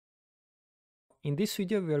in this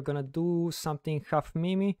video we're gonna do something half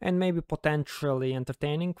meme and maybe potentially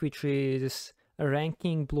entertaining, which is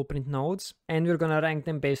ranking blueprint nodes, and we're gonna rank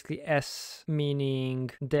them basically S, meaning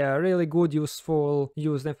they're really good, useful,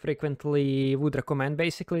 use them frequently, would recommend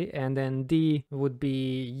basically, and then D would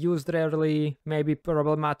be used rarely, maybe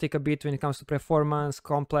problematic a bit when it comes to performance,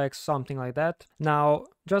 complex, something like that. Now,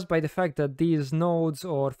 just by the fact that these nodes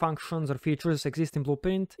or functions or features exist in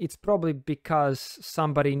Blueprint, it's probably because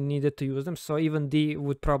somebody needed to use them. So even D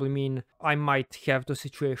would probably mean I might have to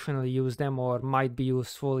situationally use them or might be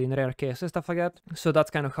useful in rare cases, stuff like that. So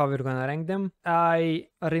that's kind of how we're gonna rank them. I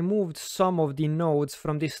removed some of the nodes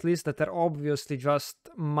from this list that are obviously just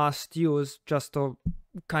must use just to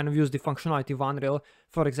kind of use the functionality of Unreal.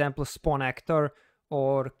 For example, spawn actor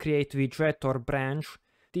or create widget or branch.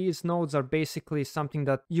 These nodes are basically something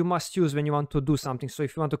that you must use when you want to do something. So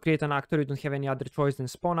if you want to create an actor, you don't have any other choice than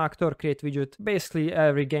spawn actor, create widget. Basically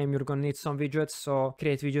every game you're gonna need some widgets, so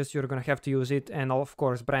create widgets, you're gonna have to use it. And of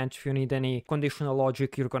course branch, if you need any conditional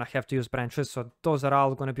logic, you're gonna have to use branches. So those are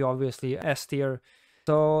all gonna be obviously S tier.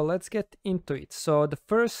 So let's get into it. So the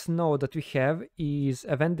first node that we have is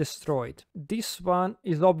event destroyed. This one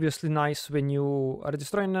is obviously nice when you are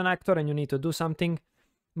destroying an actor and you need to do something.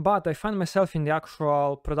 But I find myself in the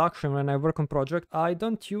actual production when I work on project, I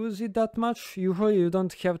don't use it that much. Usually you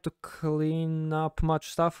don't have to clean up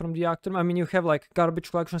much stuff from the actor. I mean, you have like garbage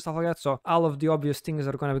collection, stuff like that, so all of the obvious things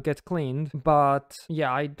are gonna get cleaned. But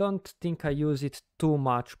yeah, I don't think I use it too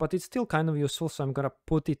much, but it's still kind of useful, so I'm gonna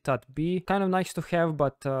put it at B. Kind of nice to have,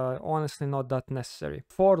 but honestly not that necessary.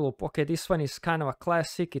 For loop, okay, this one is kind of a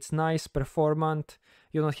classic. It's nice, performant.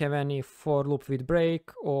 You don't have any for loop with break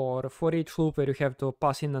or for each loop where you have to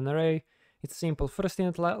pass in an array. It's simple, first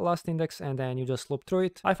index, last index, and then you just loop through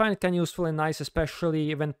it. I find it kind of useful and nice,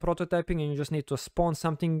 especially when prototyping and you just need to spawn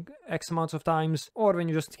something X amounts of times, or when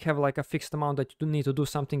you just have like a fixed amount that you need to do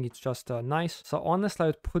something, it's just nice. So honestly, I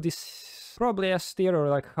would put this probably S tier or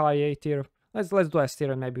like high A tier. Let's do S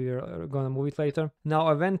tier and maybe we're gonna move it later.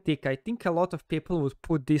 Now event tick, I think a lot of people would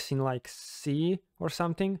put this in like C or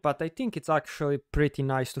something, but I think it's actually pretty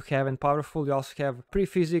nice to have and powerful. You also have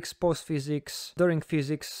pre-physics, post-physics, during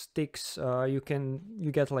physics ticks. You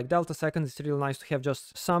get like delta seconds. It's really nice to have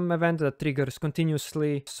just some event that triggers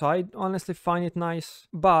continuously. So I honestly find it nice,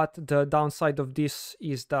 but the downside of this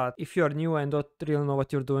is that if you're new and don't really know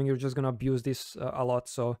what you're doing, you're just gonna abuse this a lot.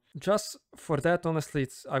 So just for that, honestly,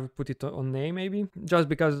 I would put it on A maybe, just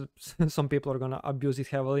because some people are gonna abuse it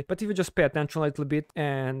heavily. But if you just pay attention a little bit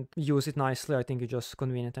and use it nicely, I think it's just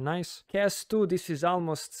convenient and nice. Cast 2, this is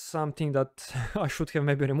almost something that I should have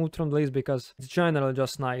maybe removed from the list because it's generally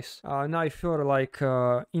just nice. Now if you're like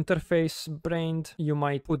interface brained, you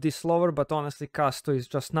might put this lower, but honestly Cast 2 is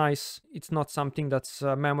just nice. It's not something that's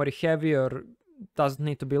memory heavy or doesn't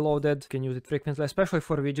need to be loaded. You can use it frequently, especially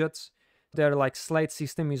for widgets. Their like slate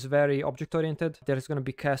system is very object oriented. There's gonna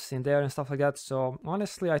be casts in there and stuff like that. So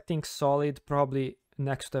honestly, I think solid, probably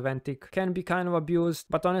next to Eventic. Can be kind of abused,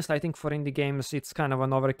 but honestly I think for indie games it's kind of an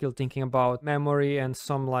overkill thinking about memory and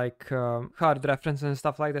some like hard references and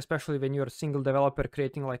stuff like that, especially when you're a single developer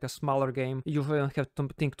creating like a smaller game. You usually don't have to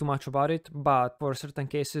think too much about it, but for certain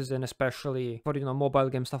cases and especially for, you know, mobile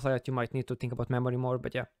games, stuff like that, you might need to think about memory more.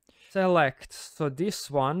 But yeah. Select, so this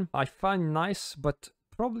one I find nice, but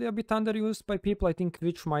probably a bit underused by people. I think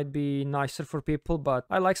which might be nicer for people, but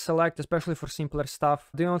I like select, especially for simpler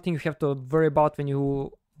stuff. The only thing you have to worry about when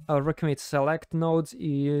you are working with select nodes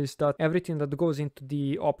is that everything that goes into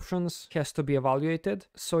the options has to be evaluated.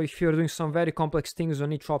 So if you're doing some very complex things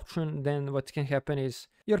on each option, then what can happen is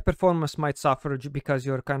your performance might suffer because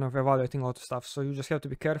you're kind of evaluating a lot of stuff. So you just have to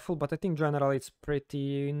be careful, but I think generally it's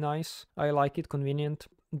pretty nice. I like it, convenient.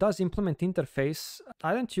 Does implement interface.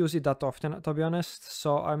 I don't use it that often, to be honest,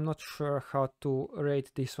 so I'm not sure how to rate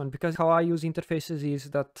this one, because how I use interfaces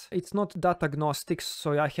is that it's not that agnostic,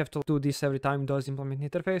 so I have to do this every time does implement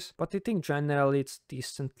interface, but I think generally it's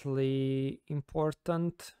decently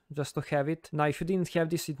important just to have it. Now if you didn't have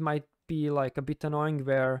this, it might be like a bit annoying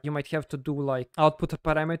where you might have to do like output a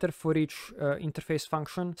parameter for each interface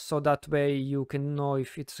function, so that way you can know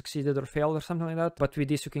if it succeeded or failed or something like that. But with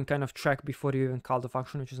this you can kind of track before you even call the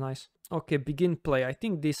function, which is nice. Okay, begin play. I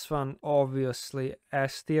think this one obviously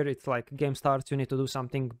S tier. It's like game starts, you need to do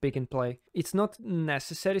something, begin play. It's not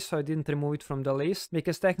necessary, so I didn't remove it from the list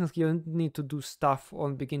because technically you don't need to do stuff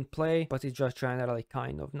on begin play, but it's just generally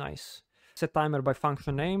kind of nice. Set timer by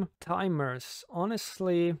function name. Timers,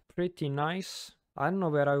 honestly, pretty nice. I don't know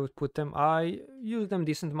where I would put them. I use them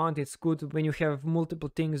decent amount. It's good when you have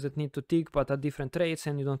multiple things that need to tick but at different rates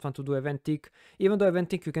and you don't want to do event tick. Even though event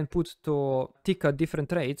tick you can put to tick at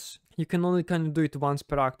different rates, you can only kind of do it once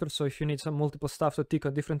per actor. So if you need some multiple stuff to tick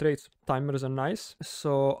at different rates, timers are nice.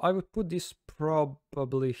 So I would put this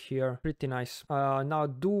probably here. Pretty nice. Now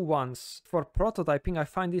do once. For prototyping I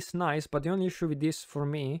find this nice, but the only issue with this for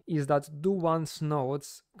me is that do once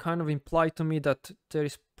nodes kind of imply to me that there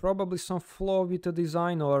is probably some flaw with the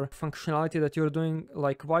design or functionality that you're doing.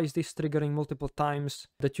 Like, why is this triggering multiple times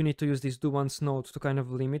that you need to use this do once node to kind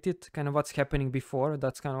of limit it? Kind of what's happening before.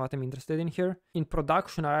 That's kind of what I'm interested in here. In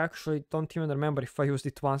production, I actually don't even remember if I used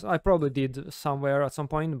it once. I probably did somewhere at some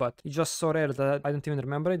point, but it's just so rare that I don't even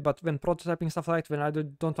remember it. But when prototyping stuff like that, when I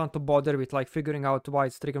don't want to bother with like figuring out why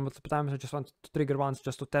it's triggered multiple times, I just want to trigger once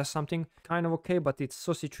just to test something. Kind of okay, but it's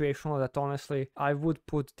so situational that honestly, I would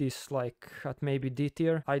put this like at maybe D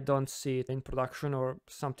tier. I don't see it in production or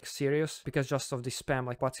something serious because just of the spam,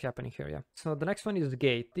 like what's happening here. Yeah. So the next one is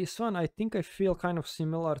gate. This one I think I feel kind of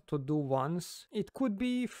similar to do once. It could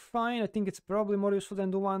be fine. I think it's probably more useful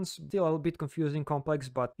than do once. Still a little bit confusing, complex,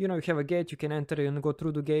 but you know, you have a gate, you can enter and go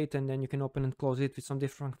through the gate and then you can open and close it with some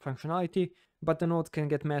different functionality. But the node can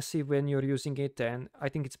get messy when you're using it, and I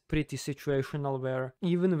think it's pretty situational where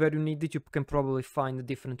even where you need it, you can probably find a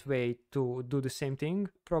different way to do the same thing.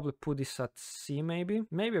 Probably put this at C maybe.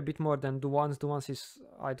 Maybe a bit more than do once. Do once is,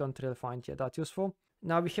 I don't really find yet that useful.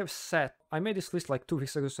 Now we have set. I made this list like 2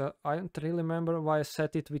 weeks ago, so I don't really remember why I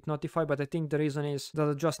set it with notify, but I think the reason is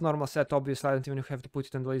that just normal set, obviously I don't even have to put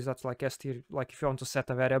it on the list. That's like S tier. Like if you want to set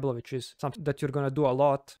a variable, which is something that you're gonna do a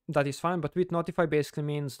lot, that is fine. But with notify basically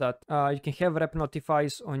means that you can have rep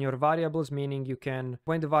notifies on your variables, meaning you can,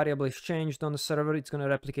 when the variable is changed on the server, it's gonna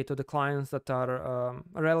replicate to the clients that are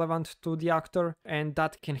relevant to the actor, and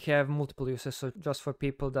that can have multiple uses. So just for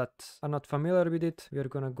people that are not familiar with it, we're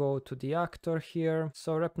gonna go to the actor here.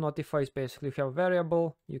 So rep notify is basically if you have a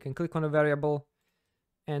variable, you can click on a variable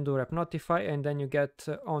and do rep notify, and then you get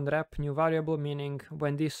on rep new variable, meaning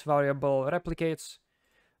when this variable replicates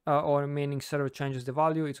or meaning server changes the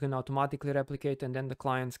value, it's going to automatically replicate and then the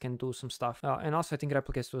clients can do some stuff. And also I think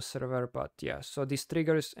replicates to a server, but yeah, so this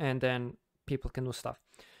triggers and then people can do stuff.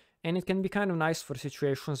 And it can be kind of nice for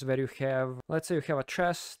situations where you have, let's say you have a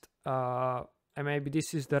chest, and maybe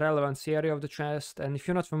this is the relevancy area of the chest. And if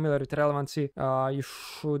you're not familiar with relevancy, you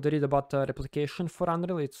should read about replication for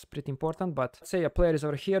Unreal. It's pretty important. But say a player is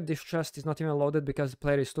over here, this chest is not even loaded because the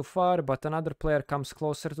player is too far, but another player comes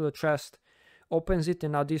closer to the chest, opens it,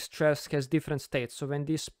 and now this chest has different states. So when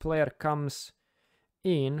this player comes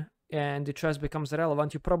in and the chest becomes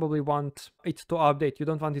relevant, you probably want it to update. You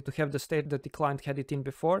don't want it to have the state that the client had it in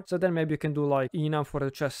before. So then maybe you can do like enum for the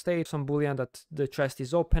chest state, some boolean that the chest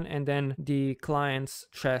is open, and then the client's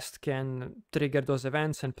chest can trigger those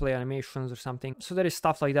events and play animations or something. So there is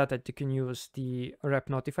stuff like that that you can use the rep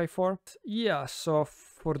notify for. Yeah, so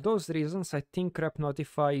for those reasons, I think rep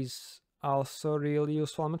notify is also really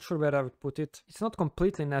useful. I'm not sure where I would put it. It's not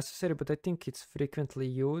completely necessary, but I think it's frequently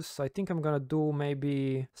used. So I think I'm gonna do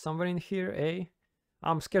maybe somewhere in here, A.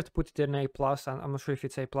 I'm scared to put it in A+. I'm not sure if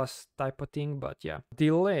it's A+ type of thing, but yeah.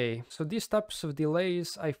 Delay. So these types of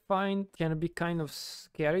delays I find can be kind of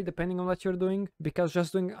scary depending on what you're doing, because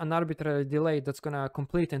just doing an arbitrary delay that's gonna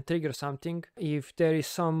complete and trigger something, if there is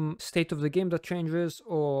some state of the game that changes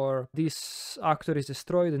or this actor is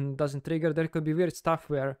destroyed and doesn't trigger, there could be weird stuff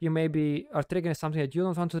where you maybe are triggering something that you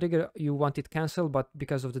don't want to trigger, you want it cancelled, but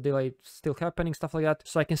because of the delay it's still happening, stuff like that.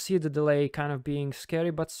 So I can see the delay kind of being scary,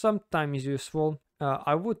 but sometimes useful.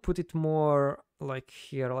 I would put it more like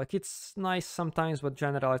here, like it's nice sometimes, but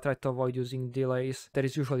generally I try to avoid using delays. There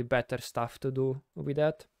is usually better stuff to do with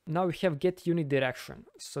that. Now we have get unit direction.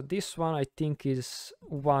 So this one I think is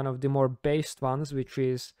one of the more based ones, which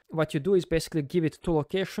is what you do is basically give it 2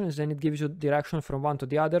 locations and it gives you direction from one to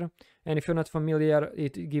the other. And if you're not familiar,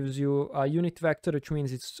 it gives you a unit vector, which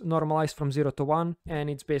means it's normalized from 0 to 1, and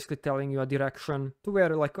it's basically telling you a direction to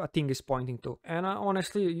where like a thing is pointing to. And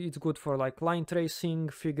honestly, it's good for like line tracing,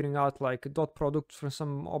 figuring out like dot products from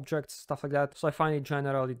some objects, stuff like that. So I find it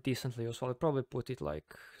generally decently useful. I'll probably put it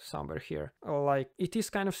like somewhere here. Like it is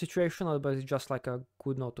kind of situational, but it's just like a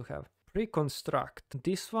good note to have. Pre-construct.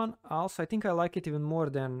 This one also, I think I like it even more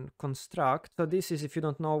than construct. So this is, if you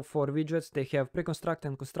don't know, for widgets, they have pre-construct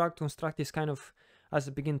and construct. Construct is kind of as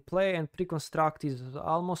a begin play, and pre-construct is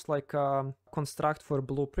almost like a construct for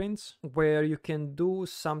blueprints, where you can do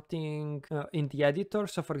something in the editor.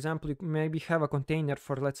 So for example, you maybe have a container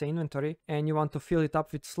for, let's say, inventory, and you want to fill it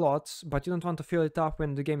up with slots, but you don't want to fill it up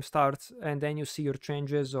when the game starts and then you see your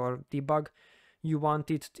changes or debug. you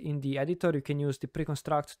want it in the editor, you can use the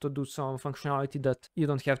pre-construct to do some functionality that you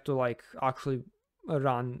don't have to like actually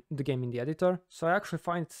run the game in the editor. So I actually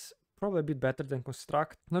find it's probably a bit better than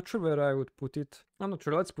construct. Not sure where I would put it. I'm not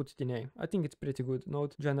sure. Let's put it in A. I think it's pretty good.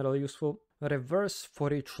 Node, generally useful. Reverse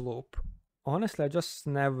for each loop. Honestly, I just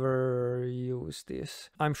never use this.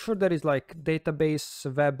 I'm sure there is like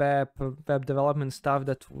database, web app, web development stuff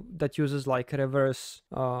that uses like reverse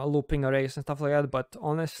looping arrays and stuff like that. But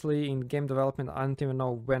honestly, in game development, I don't even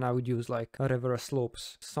know when I would use like reverse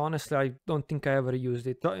loops. So honestly, I don't think I ever used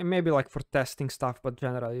it. Maybe like for testing stuff, but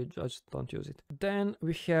generally, I just don't use it. Then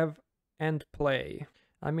we have end play.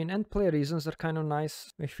 I mean, end play reasons are kind of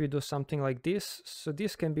nice if we do something like this. So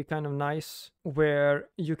this can be kind of nice where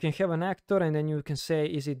you can have an actor and then you can say,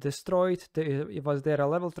 is it destroyed? Was there a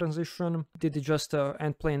level transition? Did it just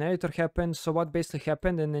end play and editor happen? So what basically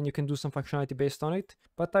happened? And then you can do some functionality based on it.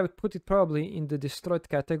 But I would put it probably in the destroyed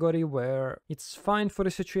category where it's fine for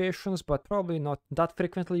the situations, but probably not that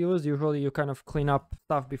frequently used. Usually you kind of clean up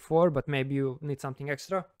stuff before, but maybe you need something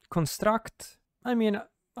extra. Construct. I mean,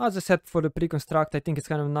 as I said, for the pre-construct, I think it's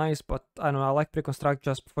kind of nice, but I don't know, I like pre-construct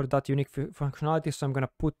just for that unique functionality, so I'm gonna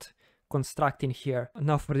put construct in here.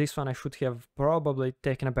 Now for this one, I should have probably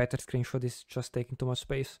taken a better screenshot. This is just taking too much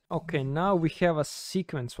space. Okay, now we have a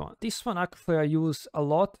sequence one. This one actually I use a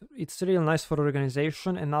lot. It's really nice for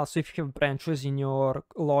organization, and also if you have branches in your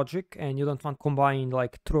logic and you don't want to combine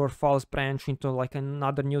like true or false branch into like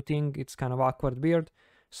another new thing, it's kind of awkward, weird.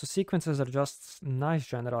 So sequences are just nice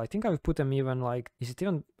general. I think I would put them even like,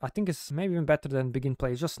 I think it's maybe even better than begin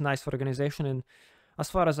play. It's just nice for organization, and as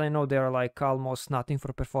far as I know, they're like almost nothing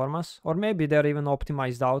for performance. Or maybe they're even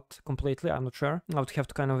optimized out completely, I'm not sure. I would have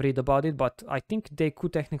to kind of read about it, but I think they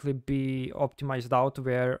could technically be optimized out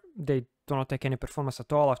where they do not take any performance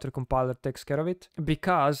at all after compiler takes care of it.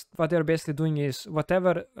 Because what they're basically doing is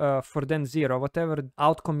whatever for then 0, whatever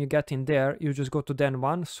outcome you get in there, you just go to then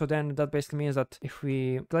 1. So then that basically means that if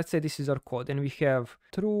let's say this is our code and we have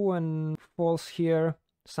true and false here,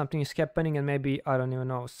 something is happening, and maybe, I don't even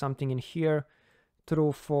know, something in here,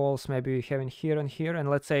 true, false, maybe we have in here and here, and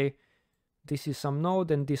let's say this is some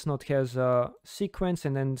node and this node has a sequence,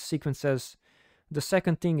 and then the sequence says the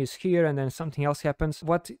second thing is here, and then something else happens.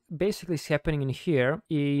 What basically is happening in here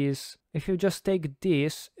is if you just take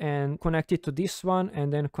this and connect it to this one,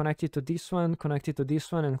 and then connect it to this one, connect it to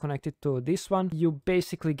this one, and connect it to this one, you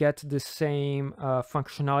basically get the same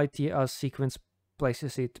functionality as sequence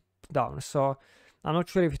places it down. So I'm not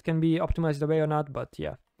sure if it can be optimized the way or not, but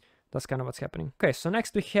yeah. That's kind of what's happening. Okay, so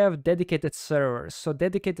next we have dedicated servers. So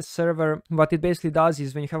dedicated server, what it basically does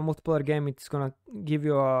is when you have a multiplayer game, it's gonna give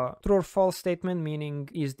you a true or false statement, meaning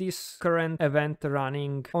is this current event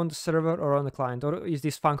running on the server or on the client, or is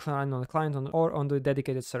this function running on the client or on the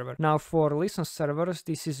dedicated server. Now for licensed servers,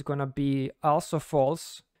 this is gonna be also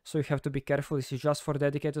false. So you have to be careful. This is just for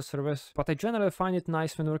dedicated servers. But I generally find it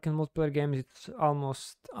nice when working multiplayer games. It's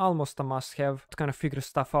almost a must-have to kind of figure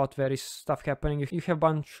stuff out, where is stuff happening. If you have a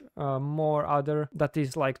bunch more other that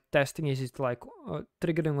is like testing, is it like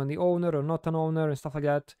triggering on the owner or not an owner and stuff like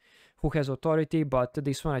that, who has authority. But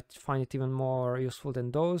this one I find it even more useful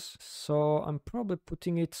than those. So I'm probably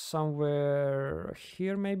putting it somewhere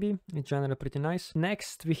here maybe. It's generally pretty nice.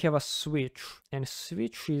 Next we have a switch, and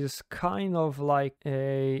switch is kind of like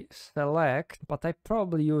a select, but I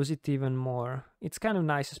probably use it even more. It's kind of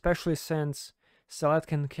nice, especially since select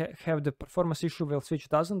can have the performance issue while switch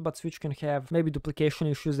doesn't, but switch can have maybe duplication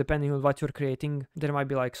issues depending on what you're creating. There might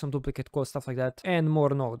be like some duplicate code, stuff like that, and more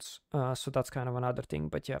nodes. So that's kind of another thing,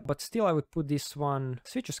 but yeah. But still I would put this one,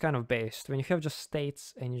 switch is kind of based. When you have just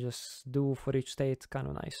states and you just do for each state, kind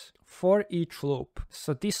of nice. For each loop.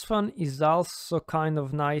 So this one is also kind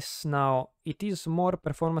of nice. Now, it is more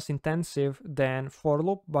performance intensive than for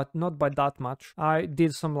loop, but not by that much. I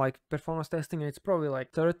did some like performance testing and it's probably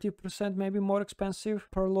like 30% maybe more expensive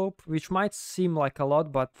per loop, which might seem like a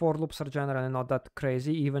lot, but for loops are generally not that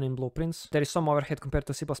crazy, even in blueprints. There is some overhead compared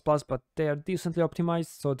to C++, but they are decently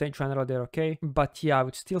optimized, so they generally they're okay. But yeah, I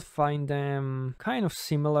would still find them kind of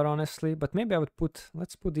similar, honestly, but maybe I would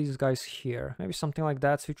let's put these guys here. Maybe something like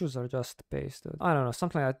that. Switches are just pasted. I don't know,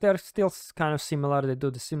 something like that. They're still kind of similar. They do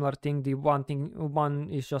the similar thing. The one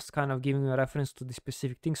is just kind of giving you a reference to the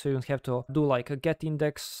specific thing, so you don't have to do like a get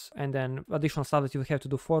index and then additional stuff that you have to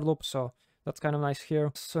do for loop. So That's kind of nice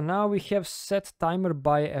here. So now we have set timer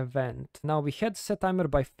by event. Now we had set timer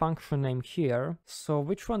by function name here. So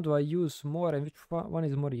which one do I use more and which one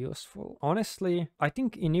is more useful? Honestly, I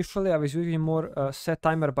think initially I was using more set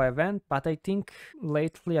timer by event, but I think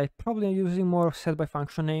lately I probably am using more set by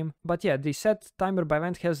function name. But yeah, the set timer by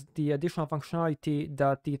event has the additional functionality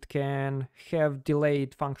that it can have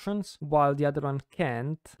delayed functions while the other one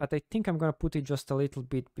can't. But I think I'm gonna put it just a little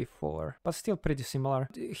bit before, but still pretty similar.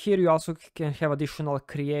 Here you also can have additional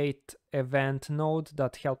create event node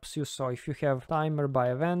that helps you. So if you have timer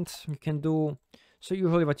by event, you can do, so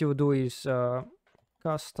usually what you would do is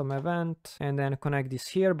custom event and then connect this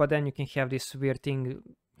here, but then you can have this weird thing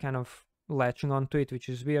kind of latching onto it, which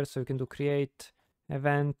is weird. So you can do create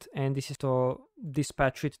event, and this is to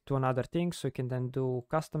dispatch it to another thing. So you can then do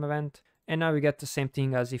custom event. And now you get the same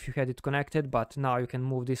thing as if you had it connected, but now you can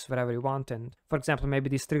move this wherever you want. And for example, maybe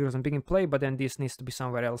this triggers on begin play, but then this needs to be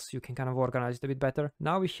somewhere else. You can kind of organize it a bit better.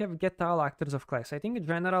 Now we have get all actors of class. I think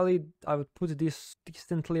generally I would put this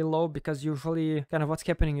decently low, because usually kind of what's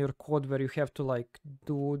happening in your code where you have to like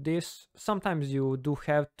do this. Sometimes you do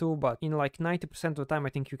have to, but in like 90% of the time, I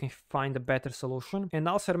think you can find a better solution. And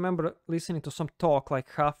also I remember listening to some talk like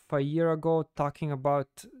half a year ago talking about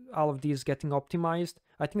all of these getting optimized.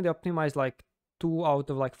 I think they optimized like 2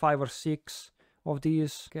 out of like 5 or 6 of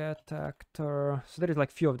these. Get actor. So there is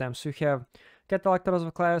like few of them. So you have get all actors of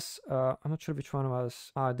a class. I'm not sure which one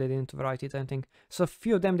was. They didn't write it, I think. So a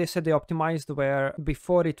few of them, they said they optimized where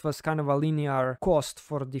before it was kind of a linear cost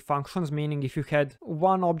for the functions, meaning if you had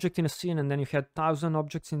one object in a scene and then you had 1,000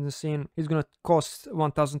 objects in the scene, it's going to cost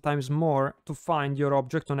 1,000 times more to find your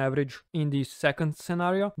object on average in the second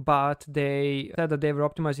scenario. But they said that they were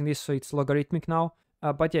optimizing this so it's logarithmic now.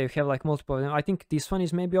 But yeah, you have like multiple of them. I think this one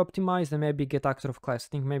is maybe optimized and maybe get actor of class. I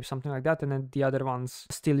think maybe something like that. And then the other ones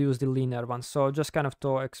still use the linear ones. So just kind of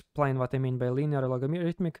to explain what I mean by linear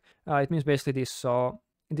logarithmic, it means basically this. So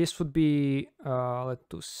this would be,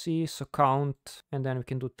 let's see, so count, and then we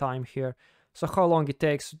can do time here. So how long it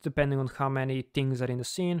takes depending on how many things are in the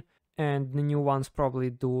scene. And the new ones probably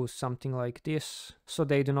do something like this. So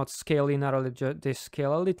they do not scale linearly, they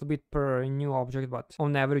scale a little bit per new object, but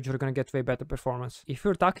on average you're gonna get way better performance. If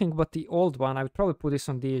you're talking about the old one, I would probably put this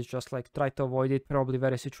on these, just like try to avoid it, probably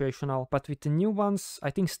very situational. But with the new ones, I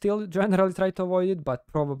think still generally try to avoid it, but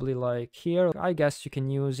probably like here, I guess you can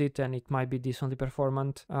use it and it might be decently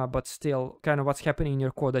performant, but still kind of what's happening in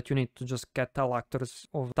your code that you need to just get all actors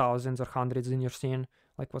of thousands or hundreds in your scene.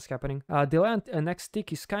 Like what's happening. The next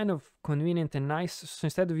tick is kind of convenient and nice. So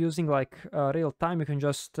instead of using like real time, you can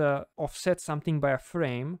just offset something by a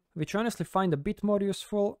frame, which I honestly find a bit more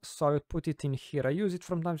useful. So I would put it in here. I use it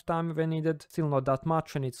from time to time when needed. Still not that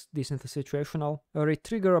much, and it's decently situational. A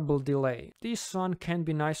retriggerable delay. This one can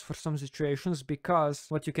be nice for some situations, because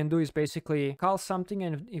what you can do is basically call something,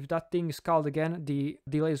 and if that thing is called again, the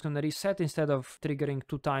delay is going to reset instead of triggering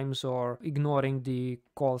 2 times or ignoring the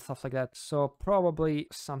call, stuff like that. So probably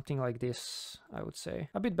something like this, I would say.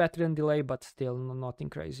 A bit better than delay, but still nothing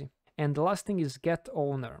crazy. And the last thing is get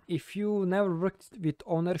owner. If you never worked with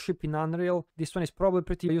ownership in Unreal, this one is probably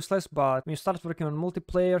pretty useless, but when you start working on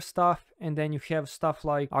multiplayer stuff, and then you have stuff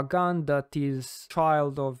like a gun that is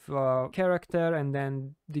child of a character, and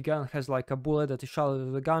then the gun has like a bullet that is child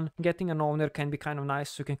of the gun, getting an owner can be kind of nice.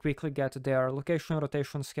 So you can quickly get their location,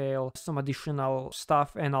 rotation scale, some additional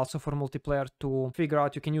stuff, and also for multiplayer to figure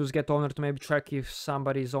out, you can use get owner to maybe check if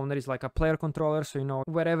somebody's owner is like a player controller, so you know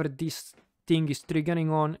wherever this thing is triggering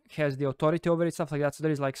on has the authority over it, stuff like that. So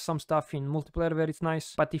there is like some stuff in multiplayer where it's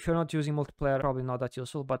nice, but if you're not using multiplayer, probably not that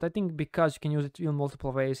useful. But I think because you can use it in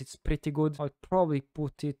multiple ways, it's pretty good. I'd probably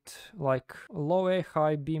put it like low A,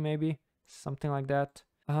 high B, maybe something like that.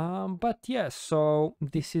 But yeah, so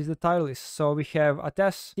this is the tier list. So we have a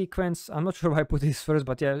test sequence. I'm not sure why I put this first,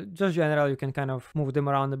 but yeah, just generally you can kind of move them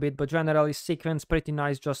around a bit, but generally sequence, pretty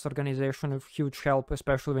nice, just organization of huge help,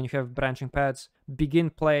 especially when you have branching paths. Begin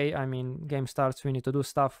play, I mean, game starts, we need to do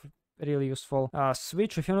stuff, really useful.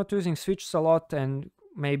 Switch, if you're not using switches a lot and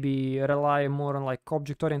maybe rely more on like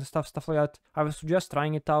object-oriented stuff like that, I would suggest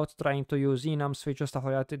trying it out, trying to use enum switches, stuff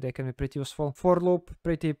like that. They can be pretty useful. For loop,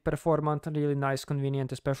 pretty performant, really nice,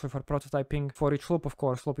 convenient, especially for prototyping. For each loop, of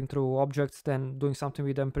course, looping through objects, then doing something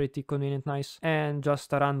with them, pretty convenient, nice. And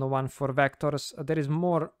just a random one for vectors. There is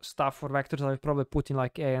more stuff for vectors I would probably put in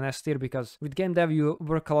like A and S tier, because with game dev you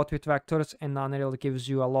work a lot with vectors, and Unreal gives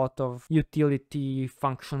you a lot of utility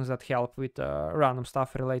functions that help with random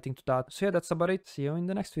stuff relating to that. So yeah, that's about it. See you in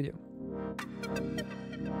the next video.